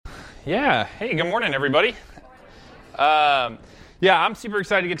Yeah. Hey, good morning, everybody. I'm super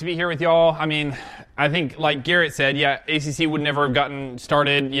excited to get to be here with y'all. I mean, I think, like Garrett said, ACC would never have gotten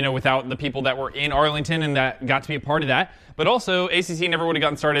started, without the people that were in Arlington and that got to be a part of that. But also, ACC never would have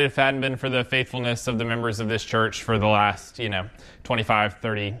gotten started if it hadn't been for the faithfulness of the members of this church for the last, 25,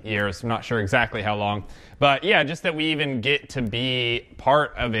 30 years. I'm not sure exactly how long. But just that we even get to be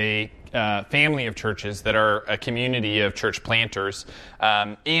part of a family of churches that are a community of church planters.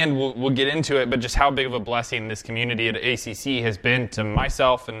 And we'll get into it, but just how big of a blessing this community at ACC has been to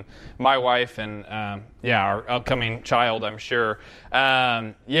myself and my wife and, our upcoming child, I'm sure.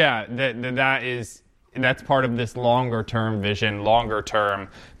 That's part of this longer-term vision, longer-term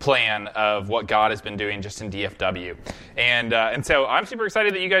plan of what God has been doing just in DFW. And so I'm super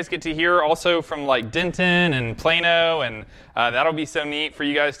excited that you guys get to hear also from like Denton and Plano, and that'll be so neat for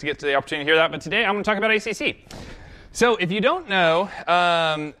you guys to get to the opportunity to hear that. But today I'm going to talk about ACC. So if you don't know,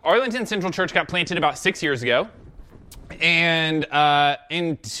 Arlington Central Church got planted about 6 years ago. And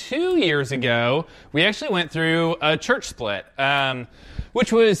in 2 years ago, we actually went through a church split,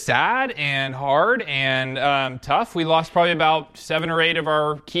 which was sad and hard and tough. We lost probably about 7 or 8 of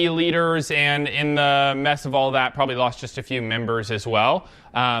our key leaders, and in the mess of all that, probably lost just a few members as well,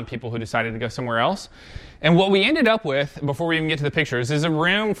 people who decided to go somewhere else. And what we ended up with, before we even get to the pictures, is a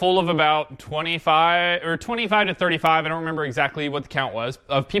room full of about 25 to 35, I don't remember exactly what the count was,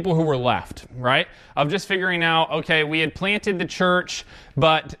 of people who were left, right? Of just figuring out, okay, we had planted the church,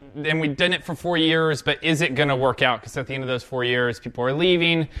 and we did it for 4 years, but is it going to work out? Because at the end of those 4 years, people are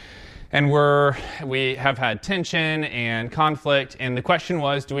leaving, and we have had tension and conflict, and the question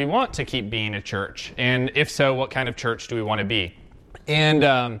was, do we want to keep being a church? And if so, what kind of church do we want to be?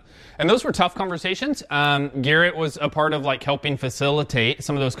 And those were tough conversations. Garrett was a part of helping facilitate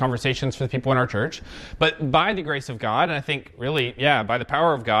some of those conversations for the people in our church. But by the grace of God, and I think really, by the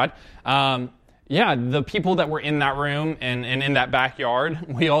power of God, the people that were in that room and in that backyard,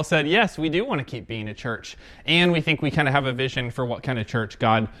 we all said, yes, we do want to keep being a church. And we think we kind of have a vision for what kind of church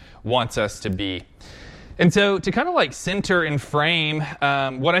God wants us to be. And so to kind of center and frame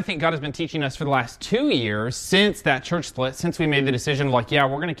what I think God has been teaching us for the last 2 years since that church split, since we made the decision we're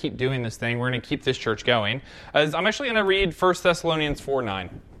going to keep doing this thing, we're going to keep this church going, is I'm actually going to read 1 Thessalonians 4:9.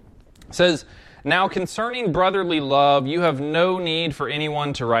 It says, "Now concerning brotherly love, you have no need for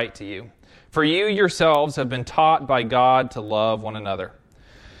anyone to write to you, for you yourselves have been taught by God to love one another."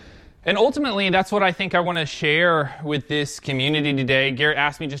 And ultimately, that's what I think I want to share with this community today. Garrett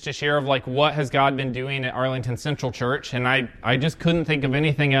asked me just to share of what has God been doing at Arlington Central Church, and I just couldn't think of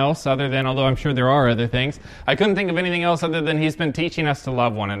anything else other than, although I'm sure there are other things, I couldn't think of anything else other than he's been teaching us to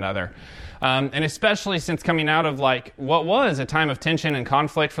love one another. And especially since coming out of what was a time of tension and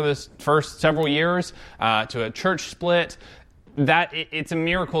conflict for this first several years to a church split, that it's a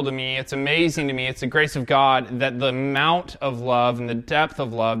miracle to me, it's amazing to me, it's the grace of God that the amount of love and the depth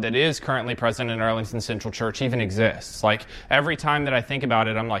of love that is currently present in Arlington Central Church even exists. Every time that I think about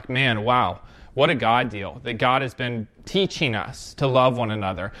it, I'm like, man, wow, what a God deal that God has been teaching us to love one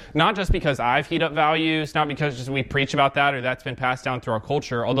another. Not just because I've heat up values, not because just we preach about that or that's been passed down through our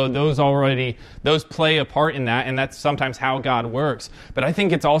culture, although those play a part in that, and that's sometimes how God works. But I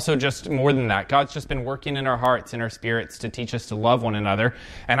think it's also just more than that. God's just been working in our hearts and our spirits to teach us to love one another.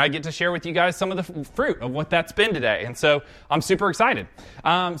 And I get to share with you guys some of the fruit of what that's been today. And so I'm super excited.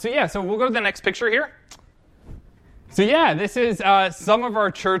 So we'll go to the next picture here. So this is some of our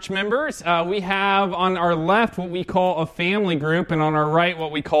church members. We have on our left what we call a family group, and on our right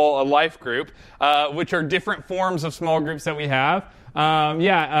what we call a life group, which are different forms of small groups that we have.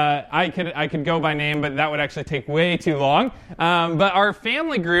 I could go by name, but that would actually take way too long. But our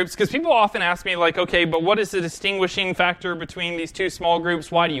family groups, because people often ask me okay, but what is the distinguishing factor between these two small groups?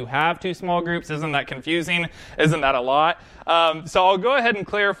 Why do you have two small groups? Isn't that confusing? Isn't that a lot? So I'll go ahead and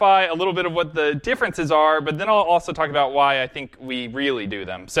clarify a little bit of what the differences are, but then I'll also talk about why I think we really do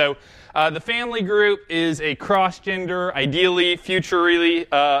them. So the family group is a cross-gender, ideally, futurely,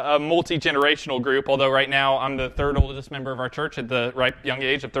 a multi-generational group, although right now I'm the third oldest member of our church at the ripe young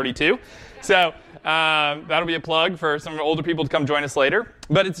age of 32. So that'll be a plug for some older people to come join us later.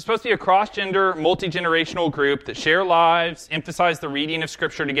 But it's supposed to be a cross-gender, multi-generational group that share lives, emphasize the reading of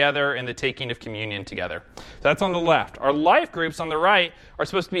Scripture together, and the taking of communion together. So that's on the left. Our life groups on the right are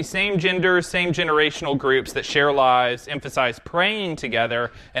supposed to be same gender, same generational groups that share lives, emphasize praying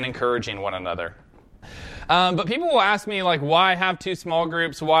together, and encouraging one another. But people will ask me, why have two small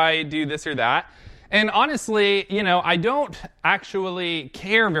groups? Why do this or that? And honestly, I don't actually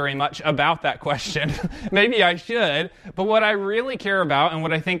care very much about that question. Maybe I should. But what I really care about, and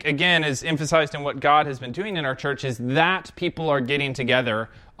what I think, again, is emphasized in what God has been doing in our church, is that people are getting together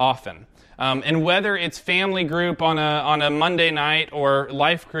often. And whether it's family group on a Monday night or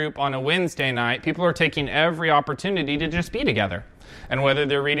life group on a Wednesday night, people are taking every opportunity to just be together. And whether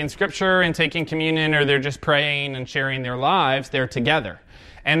they're reading scripture and taking communion or they're just praying and sharing their lives, they're together.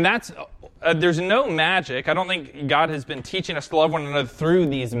 And that's there's no magic. I don't think God has been teaching us to love one another through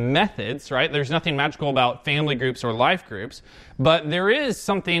these methods, right? There's nothing magical about family groups or life groups. But there is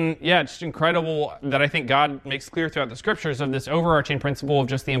something, just incredible that I think God makes clear throughout the scriptures of this overarching principle of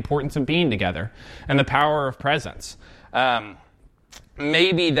just the importance of being together and the power of presence.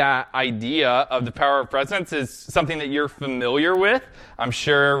 Maybe that idea of the power of presence is something that you're familiar with. I'm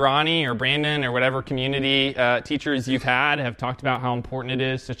sure Ronnie or Brandon or whatever community teachers you've had have talked about how important it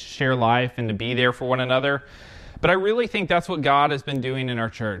is to share life and to be there for one another. But I really think that's what God has been doing in our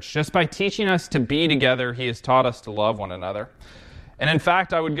church. Just by teaching us to be together, he has taught us to love one another. And in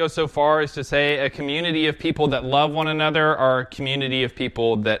fact, I would go so far as to say a community of people that love one another are a community of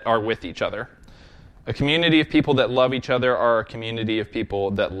people that are with each other. A community of people that love each other are a community of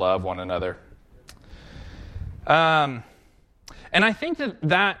people that love one another. And I think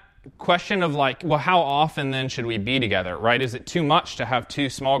that question of how often then should we be together, right? Is it too much to have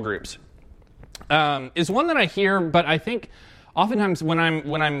two small groups? Is one that I hear, but I think oftentimes when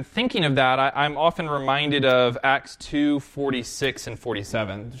I'm thinking of that, I'm often reminded of Acts 2:46 and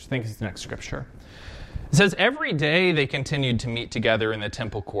 47, which I think is the next scripture. It says, every day they continued to meet together in the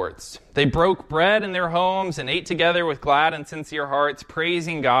temple courts. They broke bread in their homes and ate together with glad and sincere hearts,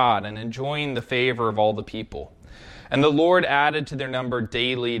 praising God and enjoying the favor of all the people. And the Lord added to their number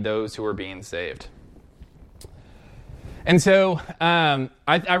daily those who were being saved. And so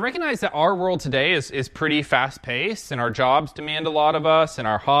I recognize that our world today is pretty fast-paced, and our jobs demand a lot of us, and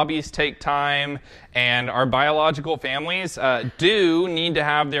our hobbies take time, and our biological families do need to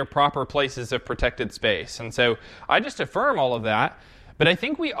have their proper places of protected space. And so I just affirm all of that, but I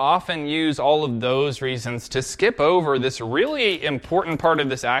think we often use all of those reasons to skip over this really important part of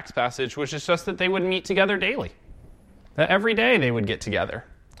this Acts passage, which is just that they would meet together daily, that every day they would get together.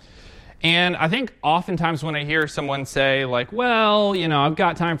 And I think oftentimes when I hear someone say, well, I've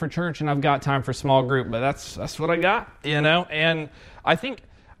got time for church and I've got time for small group, but that's what I got, And I think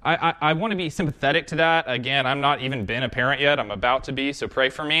I want to be sympathetic to that. Again, I'm not even been a parent yet. I'm about to be, so pray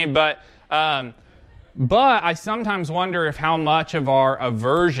for me. But I sometimes wonder if how much of our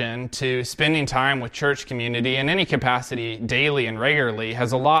aversion to spending time with church community in any capacity daily and regularly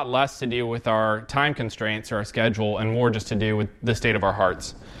has a lot less to do with our time constraints or our schedule and more just to do with the state of our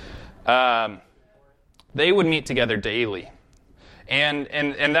hearts. They would meet together daily. And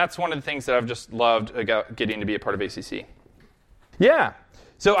that's one of the things that I've just loved about getting to be a part of ACC. Yeah.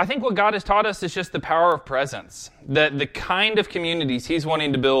 So I think what God has taught us is just the power of presence. That the kind of communities he's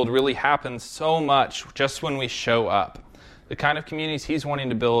wanting to build really happens so much just when we show up. The kind of communities he's wanting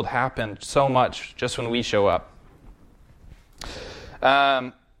to build happen so much just when we show up.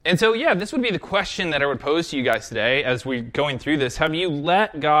 And so, this would be the question that I would pose to you guys today as we're going through this. Have you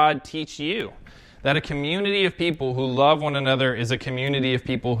let God teach you that a community of people who love one another is a community of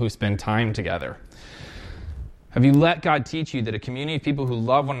people who spend time together? Have you let God teach you that a community of people who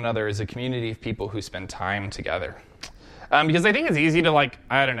love one another is a community of people who spend time together? Because I think it's easy to,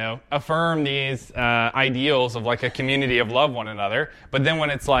 affirm these ideals of a community of love one another. But then when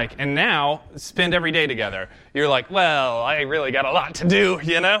it's and now spend every day together, you're well, I really got a lot to do,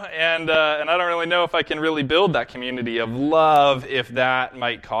 And I don't really know if I can really build that community of love if that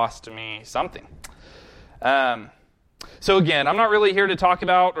might cost me something. So again, I'm not really here to talk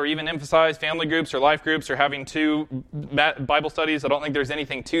about or even emphasize family groups or life groups or having two Bible studies. I don't think there's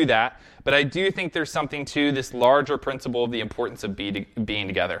anything to that. But I do think there's something to this larger principle of the importance of being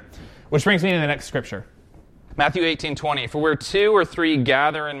together. Which brings me to the next scripture. Matthew 18:20. For where 2 or 3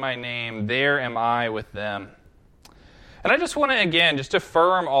 gather in my name, there am I with them. And I just want to, again, just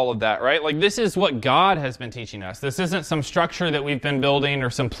affirm all of that, right? This is what God has been teaching us. This isn't some structure that we've been building or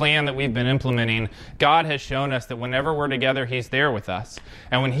some plan that we've been implementing. God has shown us that whenever we're together, he's there with us.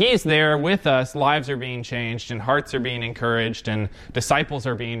 And when he's there with us, lives are being changed and hearts are being encouraged and disciples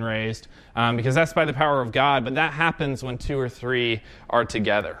are being raised because that's by the power of God. But that happens when 2 or 3 are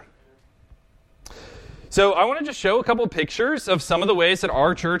together. So I want to just show a couple pictures of some of the ways that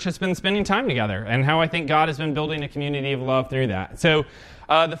our church has been spending time together and how I think God has been building a community of love through that. So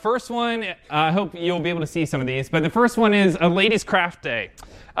the first one, I hope you'll be able to see some of these, but the first one is a ladies' craft day,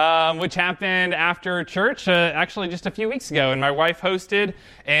 which happened after church, actually just a few weeks ago, and my wife hosted,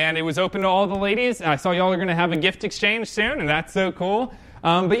 and it was open to all the ladies. I saw y'all are going to have a gift exchange soon, and that's so cool.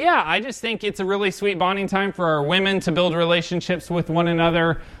 But yeah, I just think it's a really sweet bonding time for our women to build relationships with one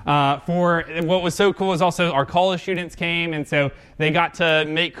another. For what was so cool is also our college students came, and so they got to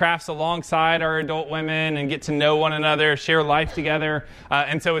make crafts alongside our adult women and get to know one another, share life together.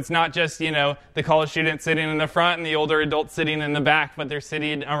 And so it's not just, the college students sitting in the front and the older adults sitting in the back, but they're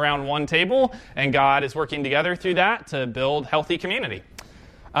sitting around one table, and God is working together through that to build healthy community.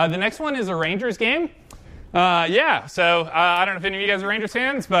 The next one is a Rangers game. So I don't know if any of you guys are Rangers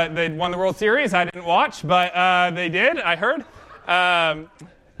fans, but they won the World Series. I didn't watch, but they did, I heard.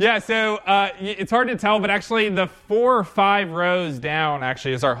 It's hard to tell, but actually the 4 or 5 rows down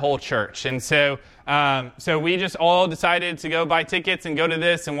actually is our whole church. And so we just all decided to go buy tickets and go to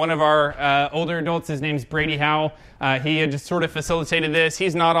this. And one of our older adults, his name's Brady Howe. He had just sort of facilitated this.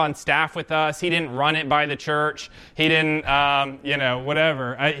 He's not on staff with us. He didn't run it by the church. He didn't,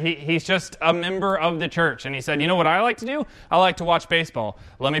 whatever. He's just a member of the church. And he said, you know what I like to do? I like to watch baseball.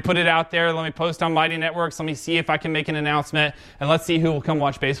 Let me put it out there. Let me post on Mighty Networks. Let me see if I can make an announcement. And let's see who will come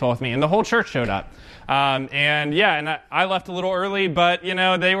watch baseball with me. And the whole church showed up. I left a little early, but,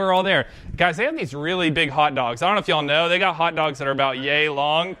 they were all there. Guys, they have these really big hot dogs. I don't know if y'all know. They got hot dogs that are about yay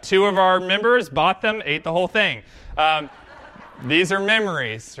long. 2 of our members bought them, ate the whole thing. These are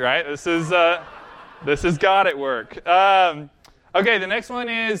memories, right? This is God at work. Okay, the next one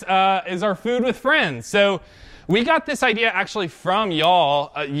is our food with friends. So we got this idea actually from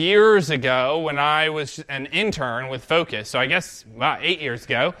y'all years ago when I was an intern with Focus. So I guess about 8 years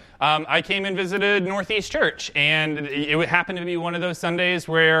ago, I came and visited Northeast Church, and it happened to be one of those Sundays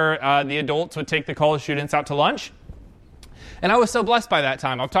where the adults would take the college students out to lunch. And I was so blessed by that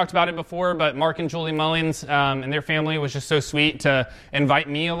time. I've talked about it before, but Mark and Julie Mullins and their family was just so sweet to invite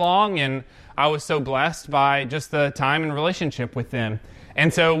me along, and I was so blessed by just the time and relationship with them.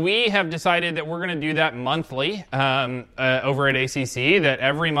 And so we have decided that we're going to do that monthly over at ACC, that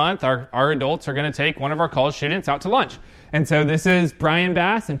every month our adults are going to take one of our college students out to lunch. And so this is Brian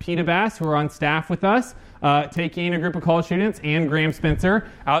Bass and Peta Bass, who are on staff with us, taking a group of college students and Graham Spencer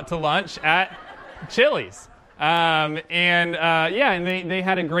out to lunch at Chili's. And they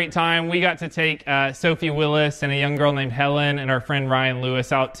had a great time. We got to take Sophie Willis and a young girl named Helen and our friend Ryan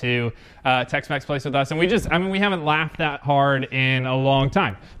Lewis out to Tex-Mex place with us. And we haven't laughed that hard in a long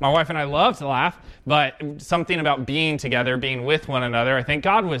time. My wife and I love to laugh, but something about being together, being with one another, I think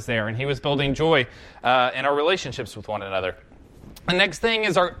God was there, and he was building joy in our relationships with one another. The next thing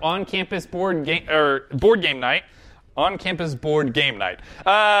is our on-campus board game night. On-campus board game night.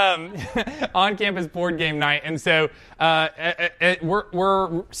 On-campus board game night. And so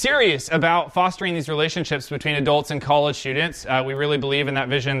we're serious about fostering these relationships between adults and college students. We really believe in that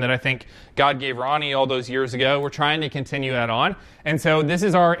vision that I think God gave Ronnie all those years ago. We're trying to continue that on. And so this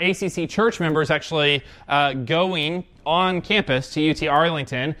is our ACC church members actually going on campus to UT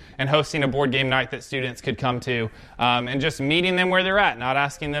Arlington and hosting a board game night that students could come to, and just meeting them where they're at, not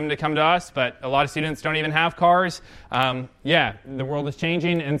asking them to come to us, but a lot of students don't even have cars. The world is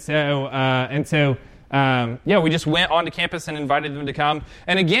changing, and so we just went onto campus and invited them to come.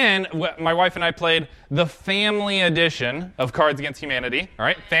 And again, my wife and I played the family edition of Cards Against Humanity. All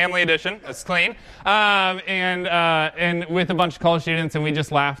right, family edition. That's clean. And with a bunch of college students, and we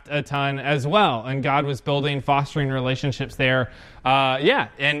just laughed a ton as well. And God was fostering relationships there.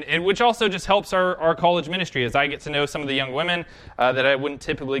 And which also just helps our college ministry as I get to know some of the young women that I wouldn't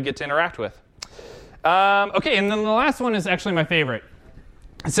typically get to interact with. Okay, and then the last one is actually my favorite.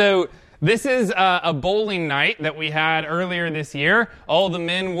 So this is a bowling night that we had earlier this year. All the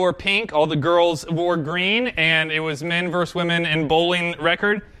men wore pink, all the girls wore green, and it was men versus women in bowling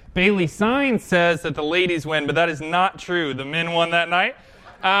record. Bailey Signs says that the ladies win, but that is not true. The men won that night.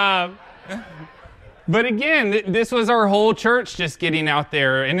 But again, this was our whole church just getting out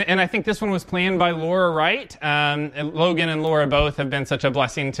there. And I think this one was planned by Laura Wright. And Logan and Laura both have been such a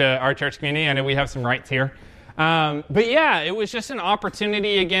blessing to our church community. I know we have some Wrights here. It was just an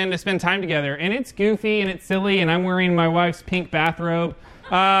opportunity again to spend time together, and it's goofy and it's silly, and I'm wearing my wife's pink bathrobe,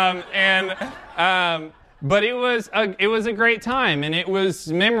 but it was a great time, and it was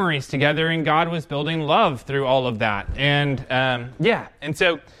memories together, and God was building love through all of that,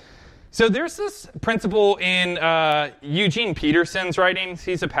 So there's this principle in Eugene Peterson's writings.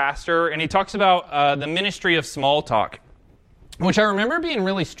 He's a pastor, and he talks about the ministry of small talk, which I remember being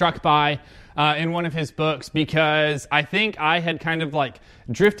really struck by in one of his books, because I think I had kind of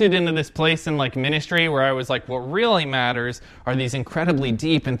drifted into this place in ministry where I was like, what really matters are these incredibly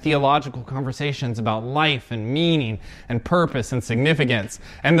deep and theological conversations about life and meaning and purpose and significance.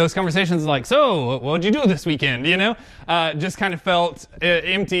 And those conversations so what'd you do this weekend? Just kind of felt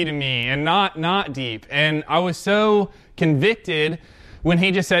empty to me and not deep. And I was so convicted when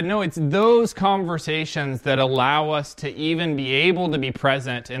he just said, no, it's those conversations that allow us to even be able to be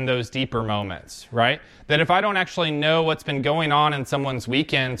present in those deeper moments, right? That if I don't actually know what's been going on in someone's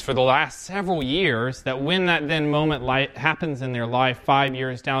weekends for the last several years, that when that then moment happens in their life 5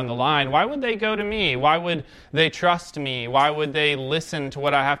 years down the line, why would they go to me? Why would they trust me? Why would they listen to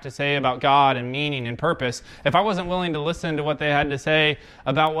what I have to say about God and meaning and purpose if I wasn't willing to listen to what they had to say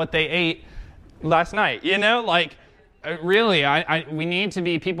about what they ate last night? Really, we need to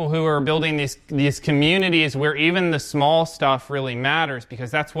be people who are building these communities where even the small stuff really matters,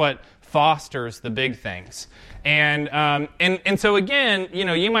 because that's what fosters the big things. And so again,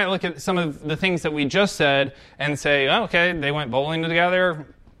 you might look at some of the things that we just said and say, oh, okay, they went bowling together.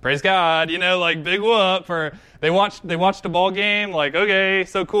 Praise God, big whoop for they watched a ball game. Like, okay,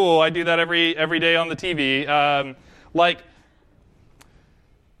 so cool. I do that every day on the TV.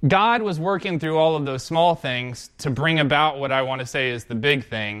 God was working through all of those small things to bring about what I want to say is the big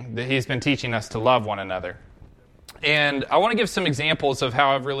thing, that he's been teaching us to love one another. And I want to give some examples of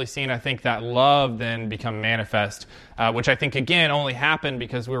how I've really seen, I think, that love then become manifest, which I think, again, only happened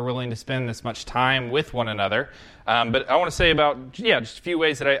because we're willing to spend this much time with one another. But I want to say about, just a few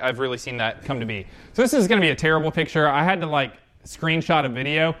ways that I've really seen that come to be. So this is going to be a terrible picture. I had to, screenshot a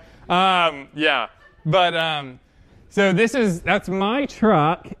video. So that's my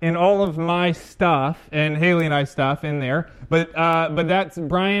truck and all of my stuff, and Haley and I's stuff in there. But that's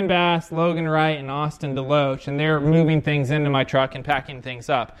Brian Bass, Logan Wright, and Austin Deloach, and they're moving things into my truck and packing things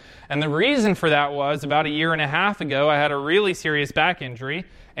up. And the reason for that was about 1.5 years ago, I had a really serious back injury,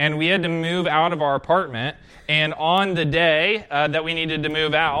 and we had to move out of our apartment. And on the day that we needed to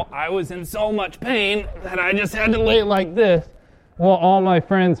move out, I was in so much pain that I just had to lay like this while all my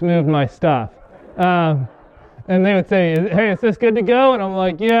friends moved my stuff. And they would say, hey, is this good to go? And I'm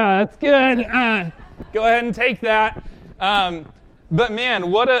like, yeah, that's good. Go ahead and take that. But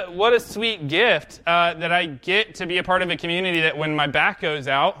man, what a sweet gift that I get to be a part of a community that when my back goes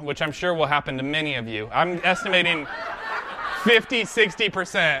out, which I'm sure will happen to many of you, I'm estimating 50,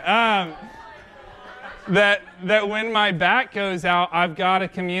 60%, that when my back goes out, I've got a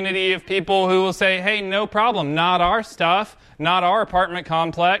community of people who will say, hey, no problem, not our stuff, not our apartment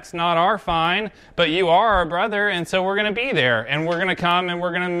complex, not our fine, but you are our brother, and so we're going to be there, and we're going to come and we're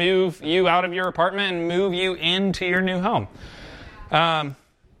going to move you out of your apartment and move you into your new home. God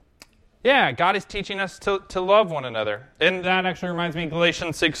is teaching us to love one another. And that actually reminds me of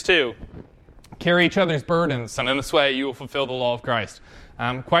Galatians 6:2. Carry each other's burdens, and in this way you will fulfill the law of Christ.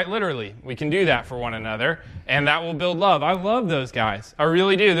 Quite literally, we can do that for one another, and that will build love. I love those guys. I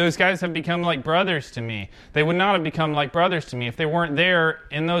really do. Those guys have become like brothers to me. They would not have become like brothers to me if they weren't there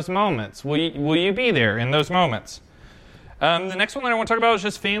in those moments. Will you be there in those moments? The next one that I want to talk about is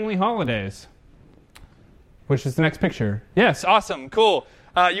just family holidays, which is the next picture. Yes, awesome, cool.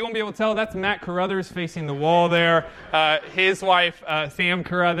 You won't be able to tell, that's Matt Carruthers facing the wall there. His wife, Sam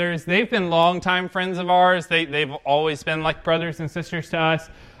Carruthers, they've been longtime friends of ours. They've always been like brothers and sisters to us.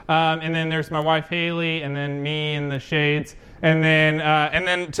 And then there's my wife, Haley, and then me in the shades. And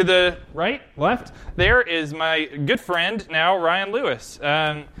then to the left, there is my good friend now, Ryan Lewis.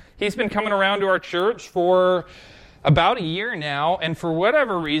 He's been coming around to our church for about 1 year now, and for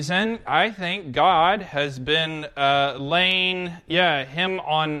whatever reason, I think God has been laying him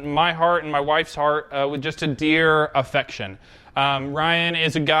on my heart and my wife's heart with just a dear affection. Ryan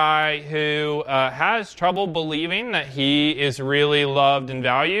is a guy who has trouble believing that he is really loved and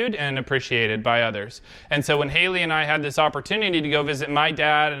valued and appreciated by others. And so when Haley and I had this opportunity to go visit my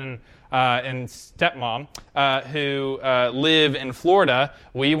dad and stepmom who live in Florida,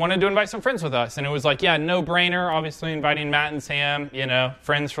 we wanted to invite some friends with us. And it was like, no brainer, obviously inviting Matt and Sam,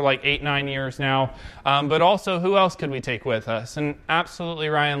 friends for 8-9 years now. But also, who else could we take with us? And absolutely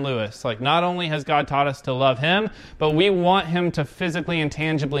Ryan Lewis. Not only has God taught us to love him, but we want him to physically and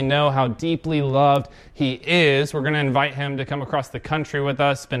tangibly know how deeply loved he is. We're going to invite him to come across the country with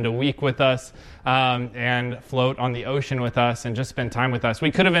us, spend a week with us, and float on the ocean with us and just spend time with us.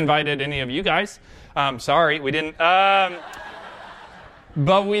 We could have invited any of you guys. Sorry, we didn't.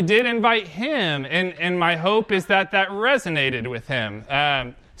 But we did invite him, and my hope is that resonated with him.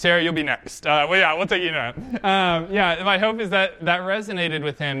 Sarah, you'll be next. We'll take you now. My hope is that resonated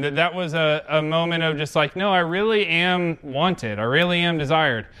with him, that was a moment of just no, I really am wanted. I really am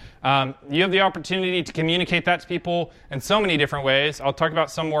desired. You have the opportunity to communicate that to people in so many different ways. I'll talk about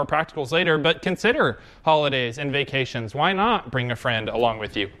some more practicals later, but consider holidays and vacations. Why not bring a friend along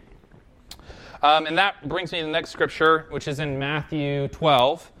with you? And that brings me to the next scripture, which is in Matthew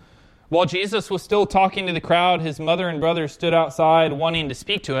 12. While Jesus was still talking to the crowd, his mother and brother stood outside wanting to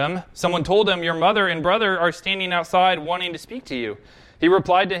speak to him. Someone told him, your mother and brother are standing outside wanting to speak to you. He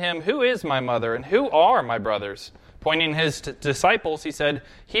replied to him, "Who is my mother and who are my brothers?" Pointing his disciples, he said,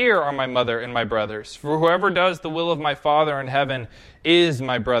 "Here are my mother and my brothers. For whoever does the will of my Father in heaven is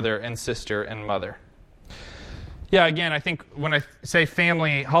my brother and sister and mother." Yeah, again, I think when I say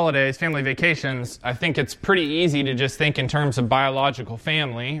family holidays, family vacations, I think it's pretty easy to just think in terms of biological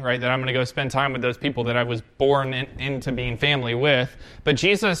family, right? That I'm going to go spend time with those people that I was born into being family with. But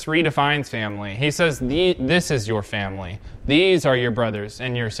Jesus redefines family. He says, this is your family. These are your brothers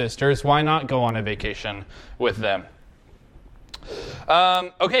and your sisters. Why not go on a vacation with them?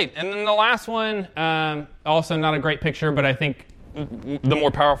 Okay, and then the last one, also not a great picture, but I think the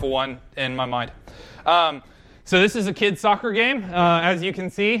more powerful one in my mind. So this is a kid's soccer game, as you can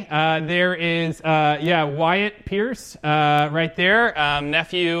see. There is, Wyatt Pierce right there,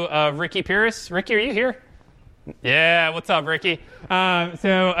 nephew of Ricky Pierce. Ricky, are you here? Yeah, what's up, Ricky?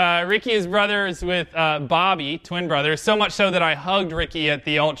 Ricky is brothers with Bobby, twin brothers, so much so that I hugged Ricky at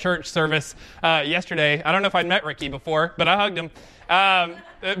the alt-church service yesterday. I don't know if I'd met Ricky before, but I hugged him.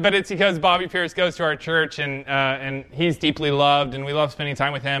 But it's because Bobby Pierce goes to our church, and he's deeply loved, and we love spending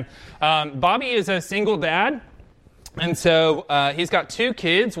time with him. Bobby is a single dad. And so he's got two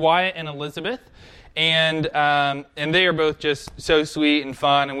kids, Wyatt and Elizabeth, and they are both just so sweet and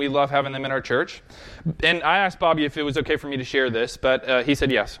fun, and we love having them in our church. And I asked Bobby if it was okay for me to share this, but he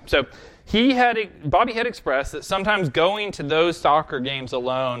said yes. So Bobby had expressed that sometimes going to those soccer games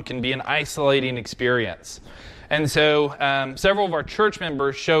alone can be an isolating experience. And so several of our church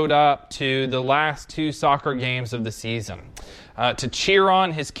members showed up to the last two soccer games of the season to cheer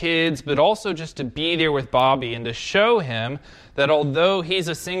on his kids, but also just to be there with Bobby and to show him that although he's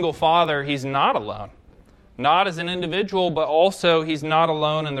a single father, he's not alone. Not as an individual, but also he's not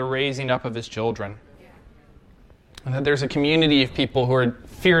alone in the raising up of his children. And that there's a community of people who are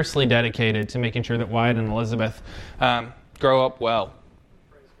fiercely dedicated to making sure that Wyatt and Elizabeth grow up well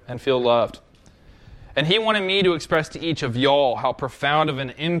and feel loved. And he wanted me to express to each of y'all how profound of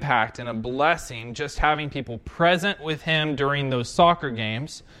an impact and a blessing just having people present with him during those soccer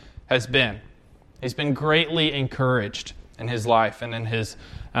games has been. He's been greatly encouraged in his life and in his,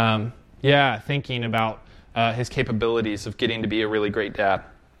 thinking about his capabilities of getting to be a really great dad,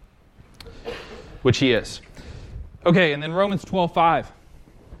 which he is. Okay, and then Romans 12:5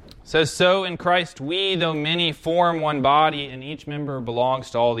 says, "So in Christ we, though many, form one body, and each member belongs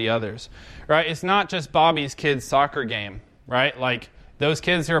to all the others." Right? It's not just Bobby's kids' soccer game, right? Like, those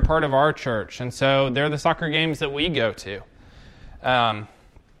kids are a part of our church, and so they're the soccer games that we go to. And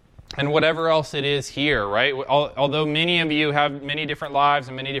whatever else it is here, right? Although many of you have many different lives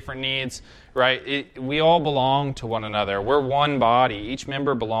and many different needs, right? We all belong to one another. We're one body. Each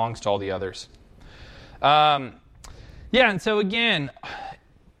member belongs to all the others. And so again,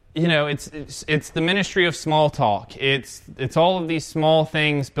 it's the ministry of small talk. It's all of these small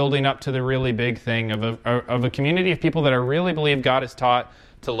things building up to the really big thing of a community of people that I really believe God has taught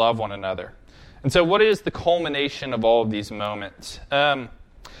to love one another. And so what is the culmination of all of these moments?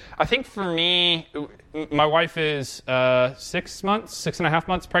 I think for me, my wife is 6.5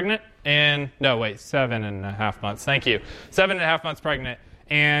 months pregnant. 7.5 months. Thank you. 7.5 months pregnant.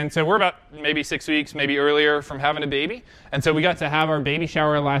 And so we're about maybe 6 weeks, maybe earlier, from having a baby. And so we got to have our baby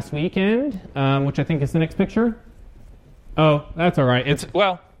shower last weekend, which I think is the next picture. Oh, that's all right.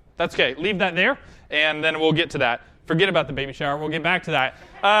 That's okay. Leave that there, and then we'll get to that. Forget about the baby shower. We'll get back to that.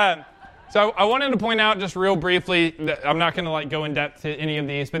 So I wanted to point out just real briefly that I'm not going to go in depth to any of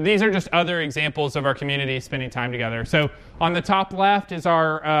these, but these are just other examples of our community spending time together. So on the top left is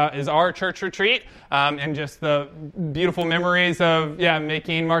our church retreat, and just the beautiful memories of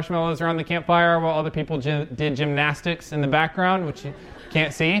making marshmallows around the campfire while other people did gymnastics in the background, which you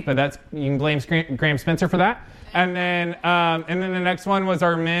can't see, but you can blame Graham Spencer for that. And then the next one was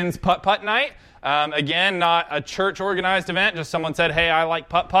our men's putt-putt night. Again, not a church-organized event, just someone said, "Hey, I like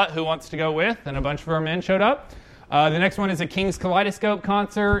putt-putt, who wants to go with?" And a bunch of our men showed up. The next one is a King's Kaleidoscope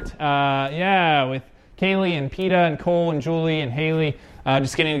concert, with Kaylee and Peta and Cole and Julie and Haley,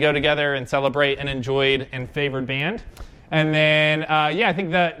 just getting to go together and celebrate an enjoyed and favored band. And then, I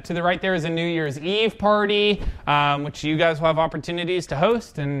think that to the right there is a New Year's Eve party, which you guys will have opportunities to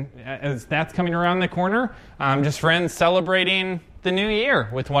host. And as that's coming around the corner, just friends celebrating the new year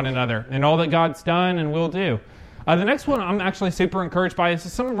with one another and all that God's done and will do. The next one I'm actually super encouraged by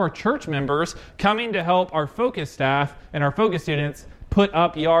is some of our church members coming to help our Focus staff and our Focus students put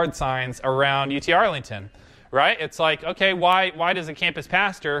up yard signs around UT Arlington. Right? It's like, okay, why does a campus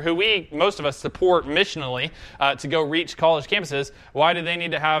pastor, who most of us support missionally to go reach college campuses, why do they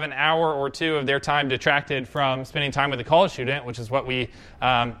need to have an hour or two of their time detracted from spending time with a college student, which is what we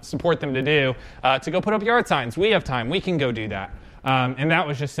support them to do, to go put up yard signs? We have time. We can go do that. And that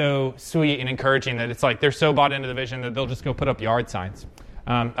was just so sweet and encouraging that it's like they're so bought into the vision that they'll just go put up yard signs.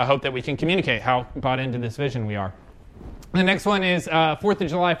 I hope that we can communicate how bought into this vision we are. The next one is 4th of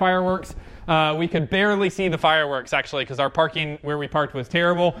July fireworks. We could barely see the fireworks, actually, because our parking where we parked was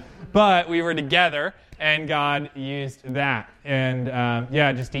terrible. But we were together, and God used that. And,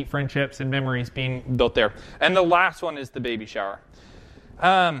 just deep friendships and memories being built there. And the last one is the baby shower.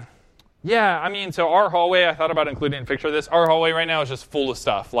 So our hallway, I thought about including a picture of this. Our hallway right now is just full of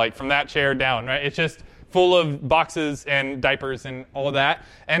stuff, like from that chair down, right? It's just full of boxes and diapers and all of that.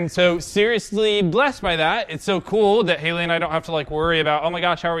 And so seriously blessed by that. It's so cool that Haley and I don't have to worry about, oh my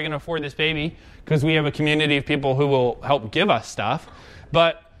gosh, how are we going to afford this baby? Because we have a community of people who will help give us stuff.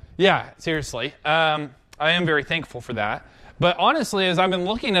 But yeah, seriously, I am very thankful for that. But honestly, as I've been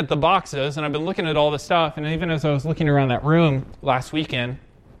looking at the boxes and I've been looking at all the stuff, and even as I was looking around that room last weekend,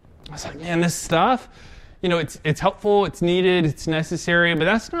 I was like, man, this stuff, it's helpful, it's needed, it's necessary, but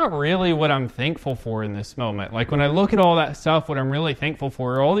that's not really what I'm thankful for in this moment. Like when I look at all that stuff, what I'm really thankful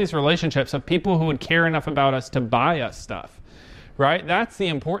for are all these relationships of people who would care enough about us to buy us stuff, right? That's the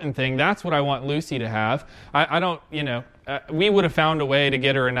important thing. That's what I want Lucy to have. I don't, we would have found a way to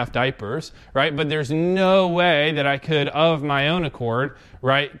get her enough diapers, right? But there's no way that I could, of my own accord,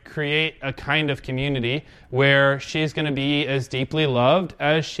 right, create a kind of community where she's going to be as deeply loved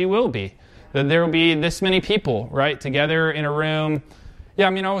as she will be. That there will be this many people, right, together in a room. Yeah,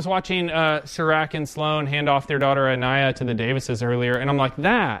 I was watching Sirac and Sloan hand off their daughter Anaya to the Davises earlier, and I'm like,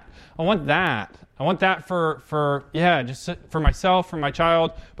 I want that. I want that for just for myself, for my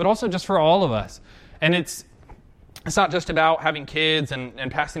child, but also just for all of us. And it's not just about having kids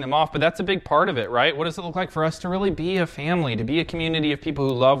and passing them off, but that's a big part of it, right? What does it look like for us to really be a family, to be a community of people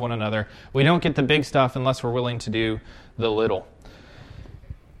who love one another? We don't get the big stuff unless we're willing to do the little.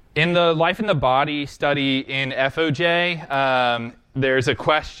 In the Life in the Body study in FOJ, there's a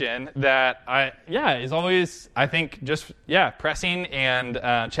question that is always, I think, just, pressing and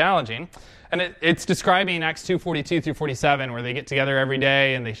challenging. And it's describing Acts 2:42 through 47, where they get together every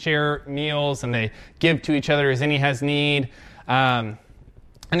day and they share meals and they give to each other as any has need. And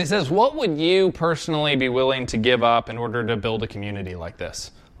it says, what would you personally be willing to give up in order to build a community like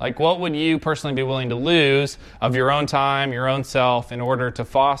this? Like, what would you personally be willing to lose of your own time, your own self, in order to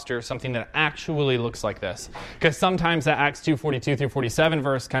foster something that actually looks like this? Because sometimes that Acts 2:42 through 47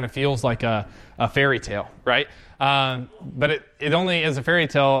 verse kind of feels like a fairy tale, right? But it only is a fairy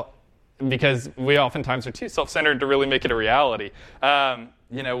tale because we oftentimes are too self-centered to really make it a reality.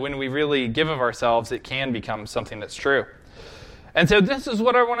 When we really give of ourselves, it can become something that's true. And so this is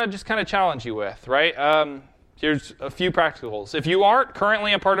what I want to just kind of challenge you with, right? Here's a few practicals. If you aren't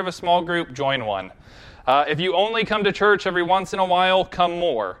currently a part of a small group, join one. If you only come to church every once in a while, come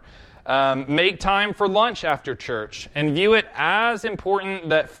more. Make time for lunch after church and view it as important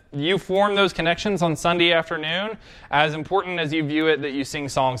that you form those connections on Sunday afternoon, as important as you view it that you sing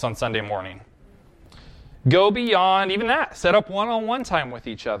songs on Sunday morning. Go beyond even that. Set up one-on-one time with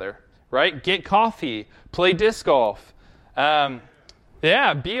each other, right? Get coffee, play disc golf. Be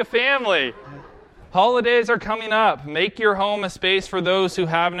a family. Holidays are coming up. Make your home a space for those who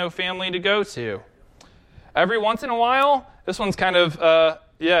have no family to go to. Every once in a while, this one's kind of,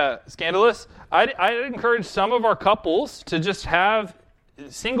 scandalous. I'd encourage some of our couples to just have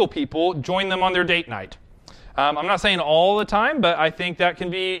single people join them on their date night. I'm not saying all the time, but I think that can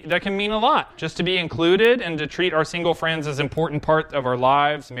mean a lot, just to be included and to treat our single friends as important part of our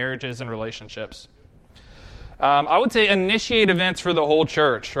lives, marriages, and relationships. I would say initiate events for the whole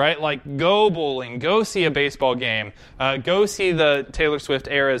church, right? Like go bowling, go see a baseball game, go see the Taylor Swift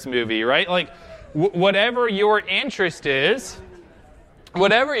Eras movie, right? Like whatever your interest is,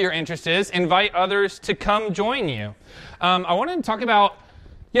 invite others to come join you. I wanted to talk about,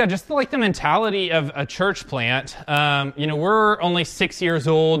 just like the mentality of a church plant. We're only 6 years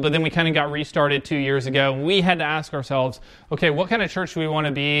old, but then we kind of got restarted 2 years ago. And we had to ask ourselves, okay, what kind of church do we want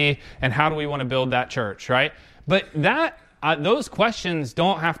to be, and how do we want to build that church, right? But those questions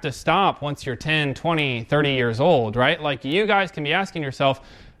don't have to stop once you're 10, 20, 30 years old, right? Like you guys can be asking yourself,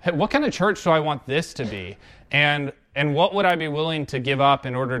 hey, what kind of church do I want this to be? And what would I be willing to give up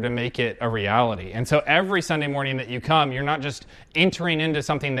in order to make it a reality? And so every Sunday morning that you come, you're not just entering into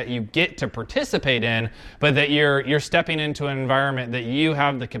something that you get to participate in, but that you're stepping into an environment that you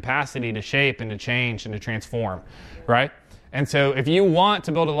have the capacity to shape and to change and to transform, right? And so if you want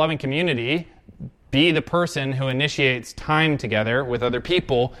to build a loving community, be the person who initiates time together with other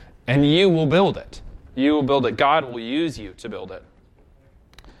people, and you will build it. You will build it. God will use you to build it.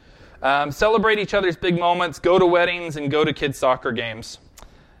 Celebrate each other's big moments. Go to weddings and go to kids' soccer games.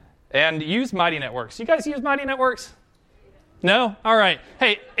 And use Mighty Networks. You guys use Mighty Networks? No? All right.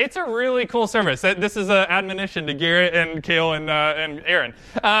 Hey, it's a really cool service. This is an admonition to Garrett and Kale and Aaron.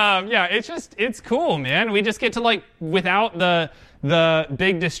 Yeah, it's cool, man. We just get to, without the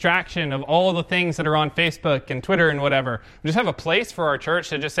big distraction of all the things that are on Facebook and Twitter and whatever, we just have a place for our church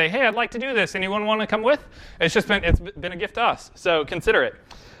to just say, hey, I'd like to do this. Anyone want to come with? It's been a gift to us. So consider it.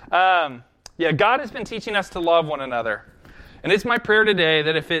 God has been teaching us to love one another. And it's my prayer today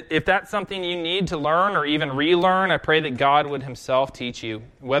that if that's something you need to learn or even relearn, I pray that God would himself teach you,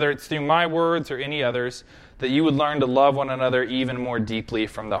 whether it's through my words or any others, that you would learn to love one another even more deeply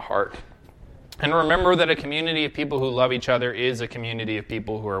from the heart. And remember that a community of people who love each other is a community of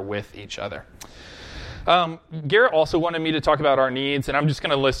people who are with each other. Garrett also wanted me to talk about our needs, and I'm just going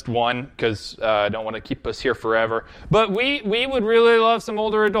to list one because I don't want to keep us here forever. But we would really love some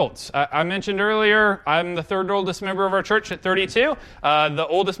older adults. I mentioned earlier, I'm the third oldest member of our church at 32. The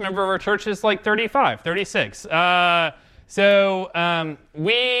oldest member of our church is 35, 36. If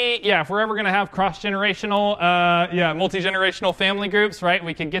we're ever going to have cross-generational, multi-generational family groups, right,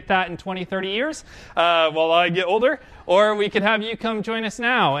 we could get that in 20, 30 years while I get older. Or we could have you come join us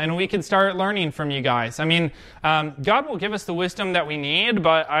now, and we could start learning from you guys. I mean, God will give us the wisdom that we need,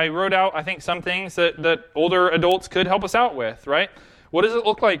 but I wrote out, I think, some things that older adults could help us out with, right? What does it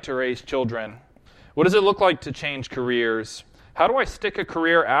look like to raise children? What does it look like to change careers? How do I stick a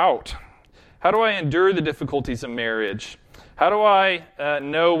career out? How do I endure the difficulties of marriage? How do I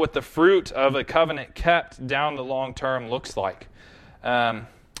know what the fruit of a covenant kept down the long term looks like?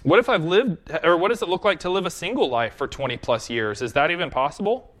 What if I've lived, or what does it look like to live a single life for 20 plus years? Is that even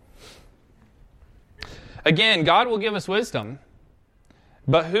possible? Again, God will give us wisdom,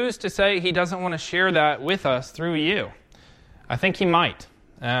 but who's to say he doesn't want to share that with us through you? I think he might.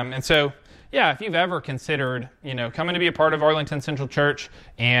 If you've ever considered, coming to be a part of Arlington Central Church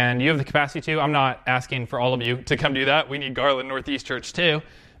and you have the capacity to, I'm not asking for all of you to come do that. We need Garland Northeast Church too.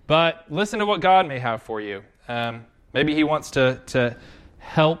 But listen to what God may have for you. Maybe he wants to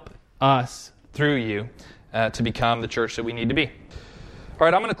help us through you to become the church that we need to be. All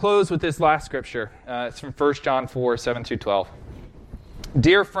right, I'm going to close with this last scripture. It's from 1 John 4, 7 through 12.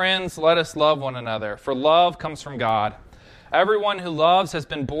 Dear friends, let us love one another, for love comes from God. Everyone who loves has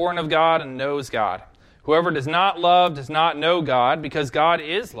been born of God and knows God. Whoever does not love does not know God, because God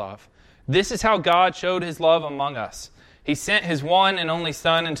is love. This is how God showed his love among us. He sent his one and only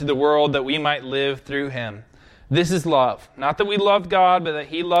Son into the world that we might live through him. This is love, not that we loved God, but that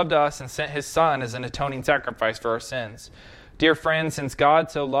he loved us and sent his Son as an atoning sacrifice for our sins. Dear friends, since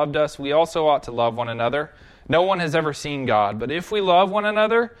God so loved us, we also ought to love one another. No one has ever seen God, but if we love one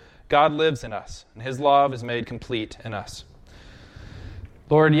another, God lives in us, and his love is made complete in us.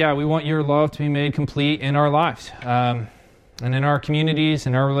 Lord, we want your love to be made complete in our lives. And in our communities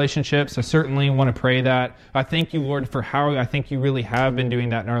and our relationships. I certainly want to pray that. I thank you, Lord, for how I think you really have been doing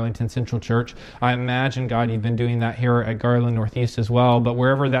that in Arlington Central Church. I imagine, God, you've been doing that here at Garland Northeast as well. But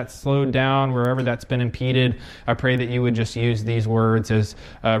wherever that's slowed down, wherever that's been impeded, I pray that you would just use these words as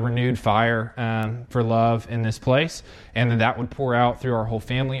renewed fire for love in this place, and that would pour out through our whole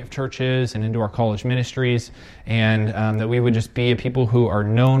family of churches and into our college ministries, and that we would just be a people who are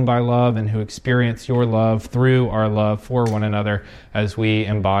known by love and who experience your love through our love for one another as we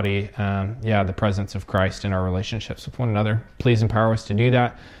embody the presence of Christ in our relationships with one another. Please empower us to do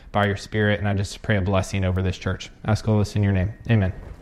that by your Spirit, and I just pray a blessing over this church. I ask all this in your name. Amen.